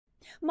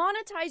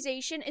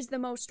Monetization is the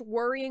most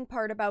worrying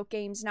part about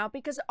games now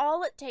because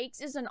all it takes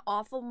is an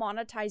awful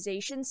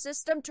monetization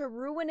system to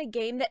ruin a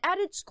game that at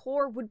its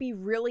core would be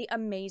really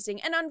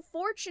amazing. And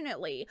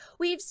unfortunately,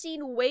 we've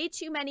seen way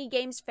too many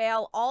games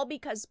fail all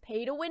because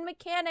pay-to-win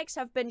mechanics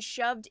have been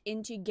shoved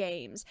into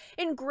games.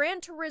 In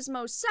Gran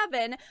Turismo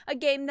 7, a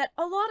game that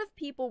a lot of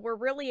people were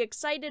really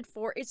excited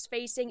for, is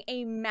facing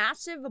a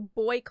massive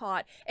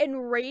boycott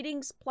and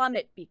ratings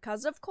plummet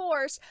because, of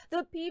course,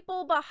 the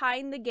people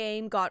behind the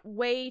game got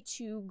way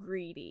too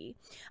greedy.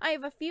 I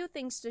have a few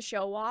things to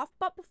show off,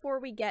 but before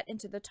we get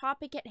into the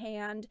topic at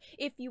hand,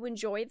 if you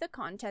enjoy the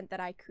content that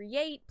I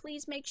create,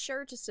 please make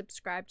sure to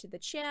subscribe to the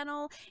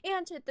channel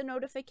and hit the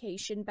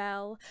notification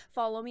bell.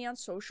 Follow me on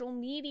social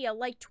media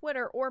like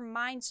Twitter or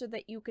mine so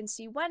that you can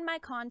see when my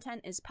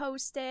content is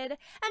posted.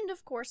 And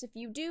of course, if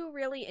you do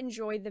really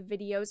enjoy the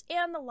videos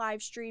and the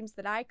live streams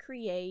that I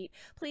create,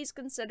 please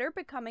consider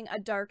becoming a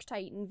Dark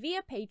Titan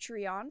via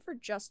Patreon for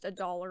just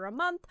 $1 a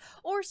month,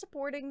 or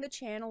supporting the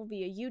channel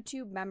via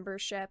YouTube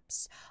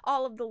memberships.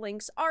 All of the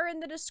links are in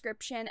the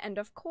description, and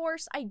of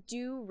course, I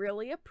do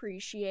really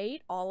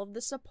appreciate all of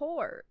the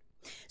support.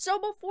 So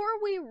before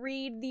we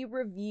read the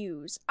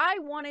reviews, I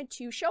wanted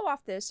to show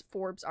off this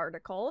Forbes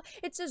article.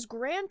 It says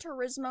Gran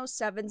Turismo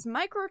 7's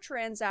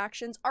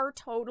microtransactions are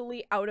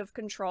totally out of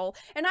control.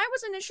 And I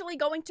was initially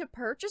going to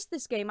purchase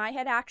this game. I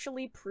had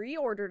actually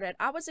pre-ordered it.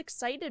 I was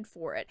excited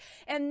for it.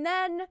 And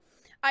then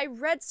I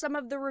read some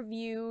of the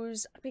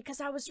reviews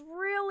because I was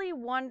really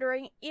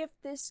wondering if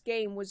this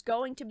game was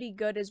going to be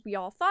good as we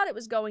all thought it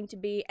was going to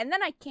be, and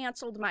then I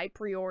canceled my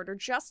pre-order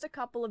just a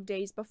couple of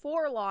days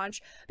before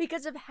launch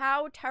because of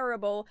how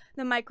terrible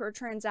the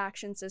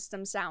microtransaction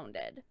system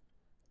sounded.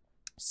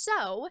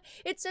 So,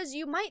 it says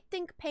you might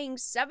think paying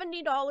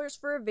 $70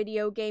 for a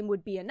video game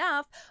would be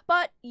enough,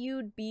 but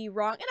you'd be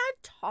wrong. And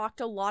I've talked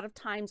a lot of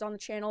times on the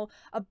channel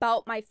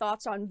about my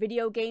thoughts on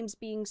video games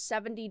being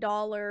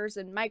 $70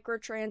 and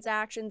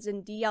microtransactions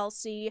and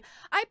DLC.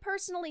 I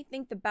personally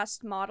think the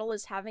best model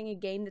is having a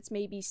game that's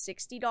maybe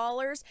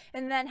 $60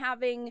 and then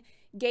having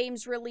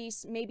games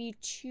release maybe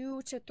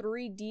 2 to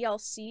 3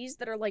 DLCs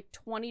that are like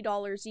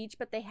 $20 each,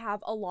 but they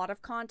have a lot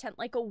of content,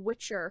 like a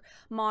Witcher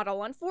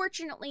model.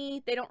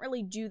 Unfortunately, they don't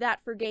really do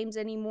that for games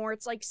anymore.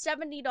 It's like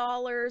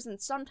 $70,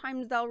 and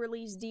sometimes they'll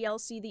release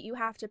DLC that you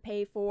have to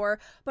pay for,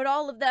 but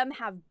all of them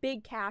have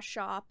big cash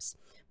shops.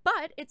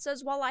 But it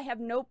says, while I have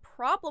no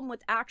problem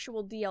with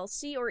actual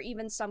DLC or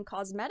even some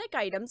cosmetic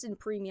items in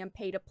premium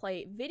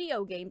pay-to-play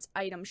video games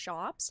item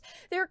shops,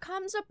 there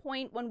comes a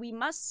point when we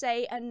must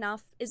say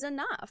enough is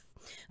enough.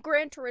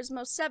 Gran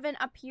Turismo 7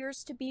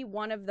 appears to be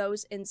one of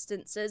those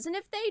instances, and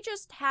if they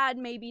just had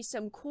maybe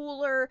some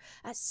cooler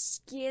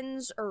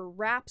skins or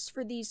wraps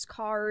for these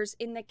cars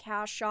in the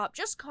cash shop,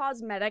 just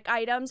cosmetic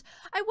items,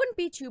 I wouldn't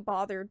be too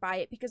bothered by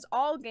it because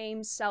all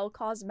games sell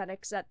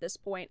cosmetics at this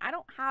point. I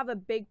don't have a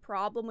big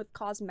problem with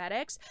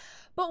cosmetics,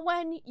 but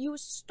when you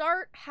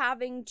start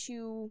having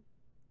to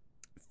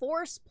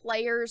force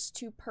players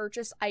to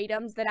purchase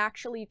items that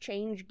actually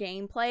change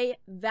gameplay,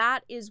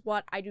 that is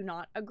what I do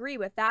not agree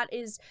with. That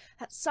is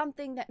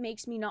something that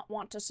makes me not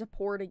want to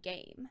support a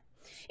game.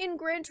 In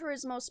Gran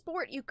Turismo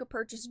Sport, you could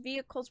purchase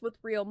vehicles with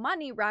real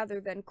money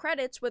rather than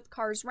credits, with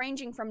cars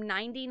ranging from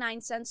 99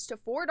 cents to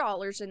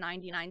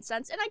 $4.99,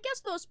 and I guess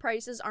those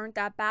prices aren't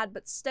that bad,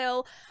 but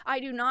still,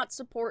 I do not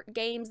support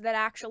games that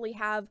actually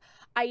have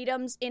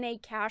items in a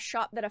cash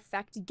shop that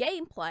affect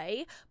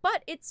gameplay.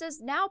 But it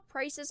says now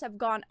prices have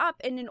gone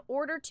up, and in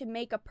order to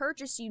make a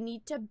purchase, you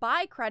need to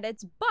buy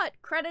credits, but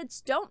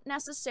credits don't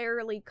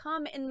necessarily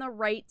come in the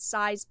right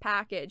size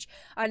package.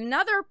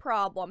 Another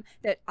problem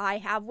that I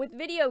have with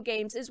video games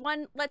is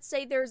when, let's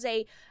say, there's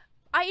a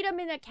item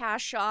in a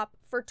cash shop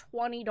for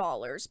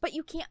 $20, but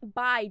you can't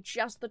buy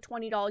just the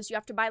 $20. You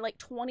have to buy like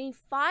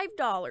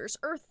 $25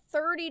 or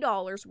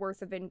 $30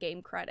 worth of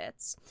in-game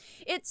credits.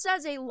 It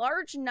says a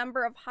large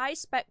number of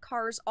high-spec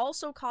cars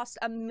also cost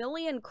 1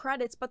 million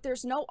credits, but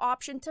there's no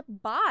option to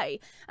buy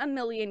 1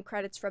 million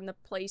credits from the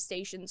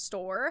PlayStation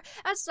Store.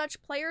 As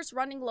such, players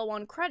running low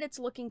on credits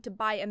looking to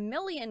buy a 1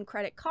 million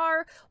credit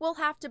car will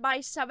have to buy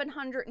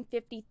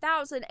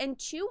 750,000 and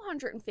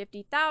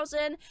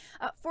 250,000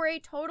 for a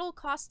total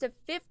cost of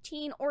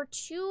 15 or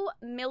 2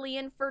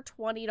 million for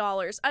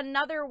 $20.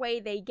 Another way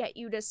they get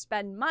you to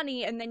spend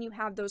money, and then you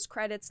have those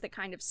credits that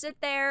kind of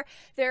sit there.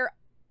 They're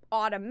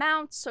odd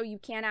amounts, so you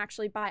can't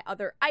actually buy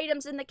other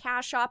items in the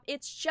cash shop.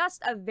 It's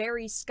just a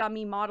very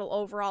scummy model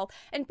overall,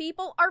 and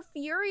people are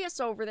furious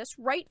over this,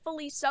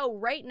 rightfully so.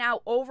 Right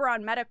now, over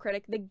on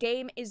Metacritic, the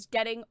game is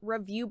getting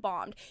review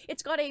bombed.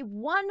 It's got a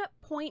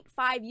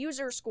 1.5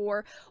 user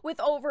score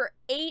with over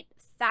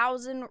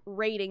 8,000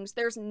 ratings.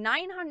 There's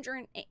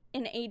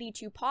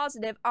 982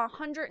 positive,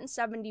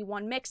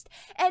 171 mixed,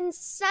 and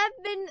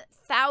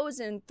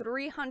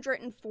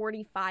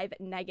 7,345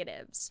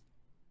 negatives.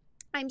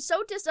 I'm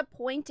so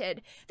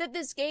disappointed that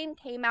this game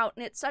came out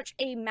and it's such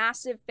a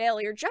massive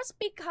failure just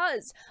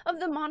because of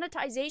the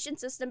monetization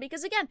system.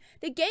 Because again,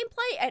 the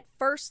gameplay at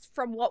first,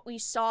 from what we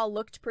saw,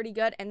 looked pretty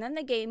good, and then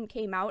the game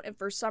came out and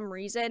for some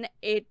reason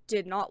it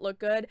did not look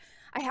good.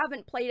 I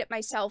haven't played it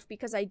myself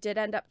because I did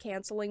end up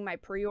canceling my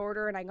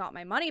pre-order and I got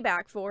my money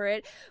back for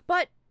it,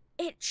 but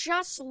it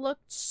just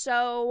looked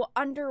so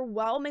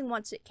underwhelming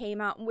once it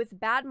came out, and with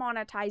bad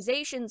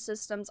monetization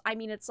systems, I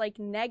mean, it's like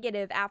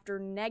negative after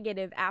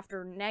negative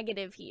after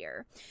negative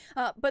here.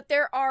 But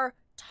there are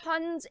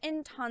tons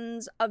and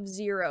tons of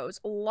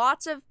zeros.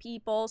 Lots of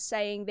people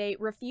saying they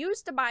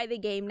refuse to buy the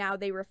game now,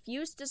 they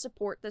refuse to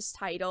support this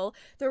title,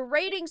 the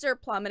ratings are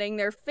plummeting,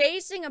 they're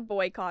facing a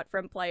boycott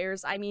from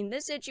players. I mean,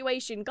 this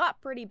situation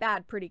got pretty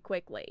bad pretty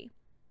quickly.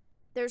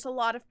 There's a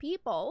lot of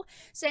people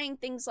saying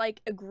things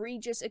like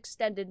egregious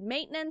extended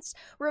maintenance,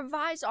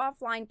 revise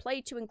offline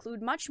play to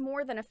include much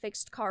more than a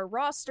fixed car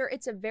roster.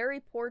 It's a very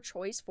poor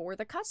choice for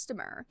the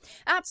customer.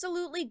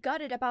 Absolutely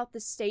gutted about the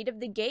state of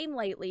the game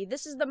lately.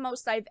 This is the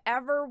most I've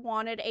ever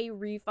wanted a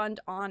refund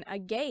on a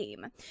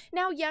game.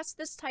 Now, yes,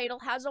 this title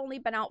has only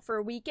been out for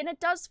a week and it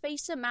does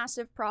face some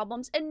massive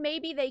problems, and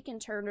maybe they can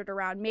turn it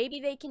around.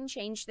 Maybe they can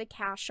change the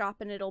cash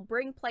shop and it'll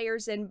bring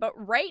players in, but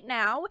right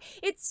now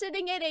it's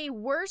sitting at a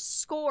worse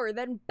score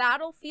than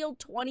Battlefield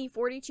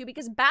 2042,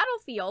 because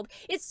Battlefield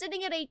is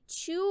sitting at a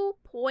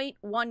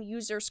 2.1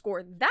 user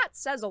score. That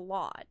says a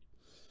lot.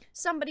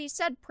 Somebody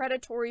said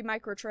predatory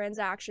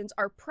microtransactions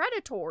are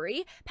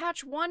predatory.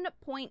 Patch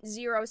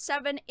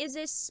 1.07 is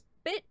a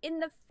spit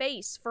in the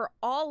face for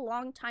all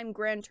longtime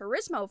Gran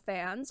Turismo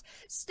fans.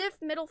 Stiff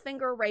middle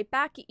finger right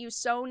back at you,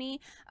 Sony.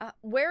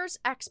 Where's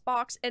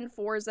Xbox and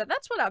Forza?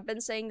 That's what I've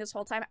been saying this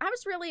whole time. I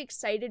was really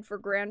excited for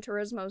Gran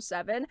Turismo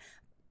 7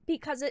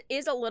 because it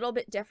is a little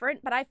bit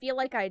different, but I feel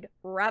like I'd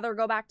rather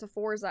go back to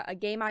Forza, a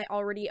game I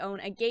already own,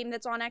 a game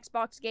that's on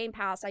Xbox Game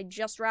Pass. I'd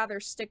just rather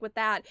stick with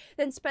that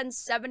than spend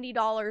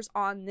 $70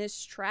 on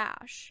this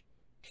trash.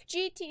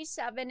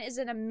 GT7 is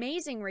an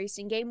amazing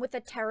racing game with a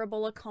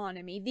terrible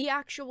economy. The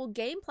actual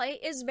gameplay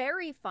is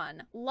very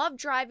fun. Love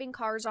driving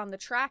cars on the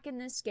track in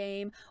this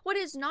game. What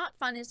is not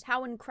fun is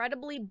how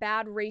incredibly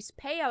bad race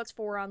payouts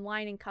for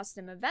online and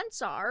custom events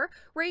are.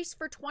 Race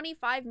for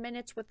 25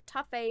 minutes with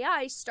tough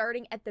AI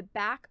starting at the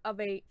back of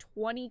a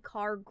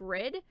 20-car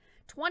grid.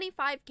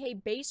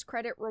 25k base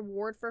credit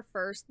reward for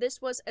first.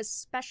 This was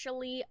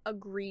especially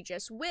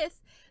egregious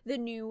with the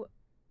new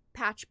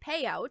patch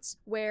payouts,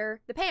 where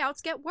the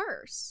payouts get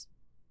worse.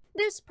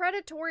 This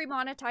predatory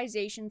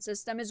monetization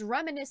system is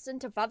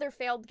reminiscent of other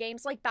failed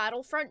games like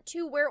Battlefront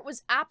 2, where it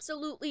was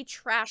absolutely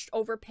trashed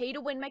over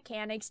pay-to-win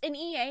mechanics, and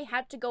EA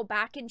had to go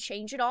back and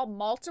change it all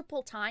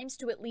multiple times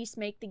to at least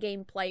make the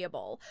game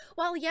playable.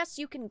 While yes,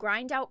 you can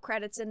grind out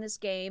credits in this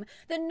game,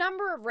 the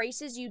number of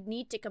races you'd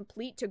need to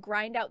complete to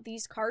grind out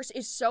these cars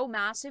is so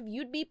massive,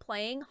 you'd be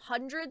playing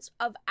hundreds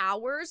of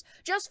hours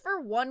just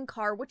for one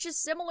car, which is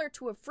similar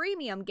to a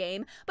freemium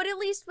game, but at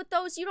least with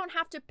those, you don't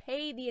have to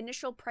pay the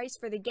initial price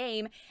for the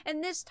game,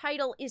 and this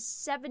title is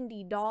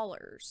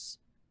 $70.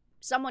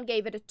 Someone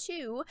gave it a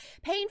 2,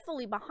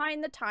 painfully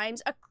behind the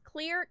times, a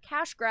clear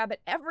cash grab at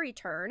every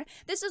turn.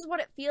 This is what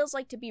it feels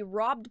like to be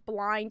robbed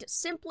blind,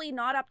 simply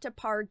not up to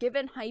par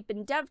given hype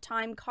and dev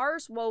time,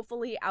 cars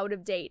woefully out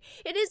of date.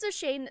 It is a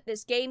shame that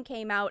this game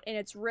came out and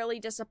it's really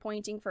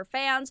disappointing for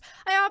fans.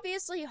 I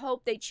obviously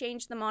hope they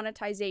change the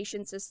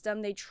monetization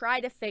system, they try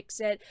to fix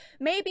it.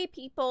 Maybe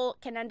people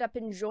can end up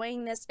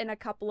enjoying this in a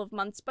couple of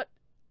months, but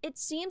it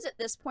seems at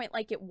this point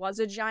like it was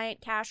a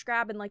giant cash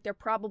grab and like they're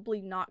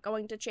probably not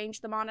going to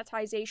change the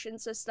monetization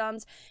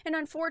systems, and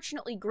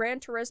unfortunately Gran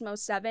Turismo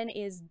 7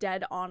 is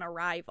dead on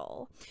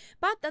arrival.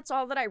 But that's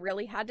all that I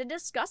really had to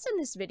discuss in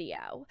this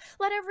video.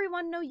 Let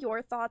everyone know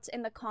your thoughts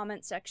in the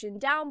comment section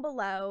down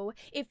below.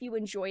 If you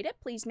enjoyed it,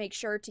 please make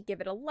sure to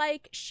give it a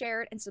like,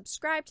 share it, and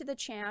subscribe to the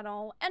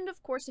channel, and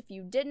of course if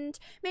you didn't,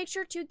 make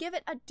sure to give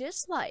it a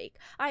dislike.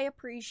 I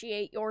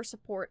appreciate your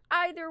support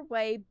either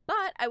way,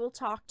 but I will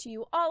talk to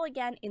you all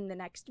again in the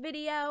next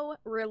video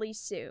really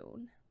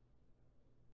soon.